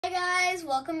Hey guys,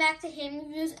 welcome back to Ham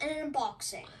Reviews and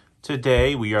Unboxing.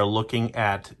 Today we are looking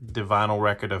at the vinyl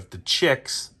record of the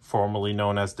Chicks, formerly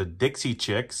known as the Dixie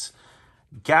Chicks.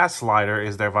 Gaslighter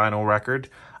is their vinyl record.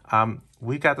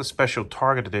 We got the special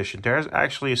Target edition. There's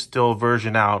actually still a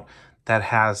version out that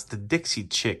has the Dixie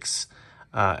Chicks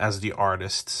as the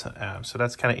artists. So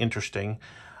that's kind of interesting.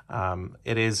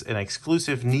 It is an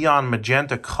exclusive neon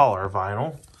magenta color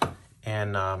vinyl.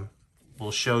 And we'll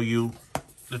show you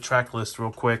the track list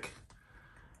real quick.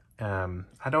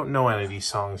 I don't know any of these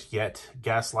songs yet.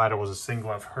 Gaslighter was a single,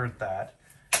 I've heard that.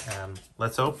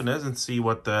 Let's open this and see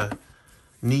what the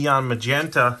neon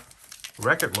magenta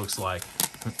record looks like.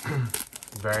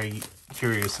 Very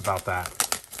curious about that.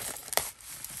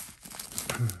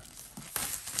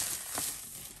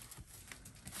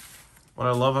 What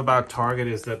I love about Target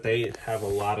is that they have a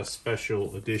lot of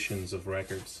special editions of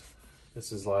records.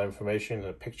 This is a lot of information.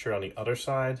 A picture on the other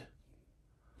side.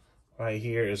 Right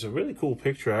here is a really cool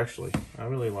picture, actually. I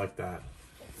really like that.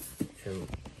 And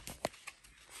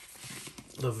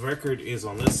the record is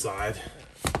on this side.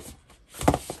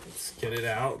 Let's get it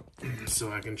out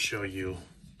so I can show you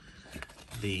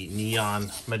the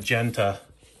neon magenta.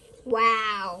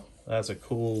 Wow. That's a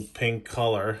cool pink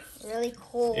color. Really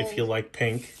cool. If you like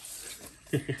pink.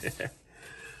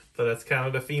 So that's kind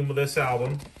of the theme of this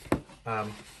album.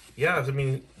 Yeah, I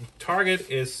mean,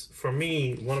 Target is, for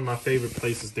me, one of my favorite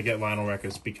places to get vinyl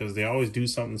records because they always do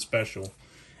something special.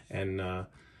 And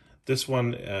this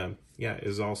one, yeah,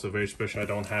 is also very special. I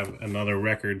don't have another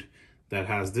record that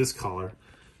has this color.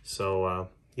 So,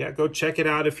 yeah, go check it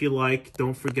out if you like.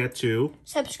 Don't forget to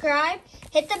subscribe,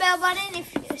 hit the bell button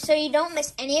so you don't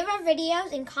miss any of our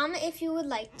videos, and comment if you would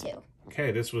like to.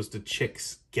 Okay, this was the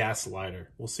Chicks Gaslighter.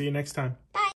 We'll see you next time. Bye.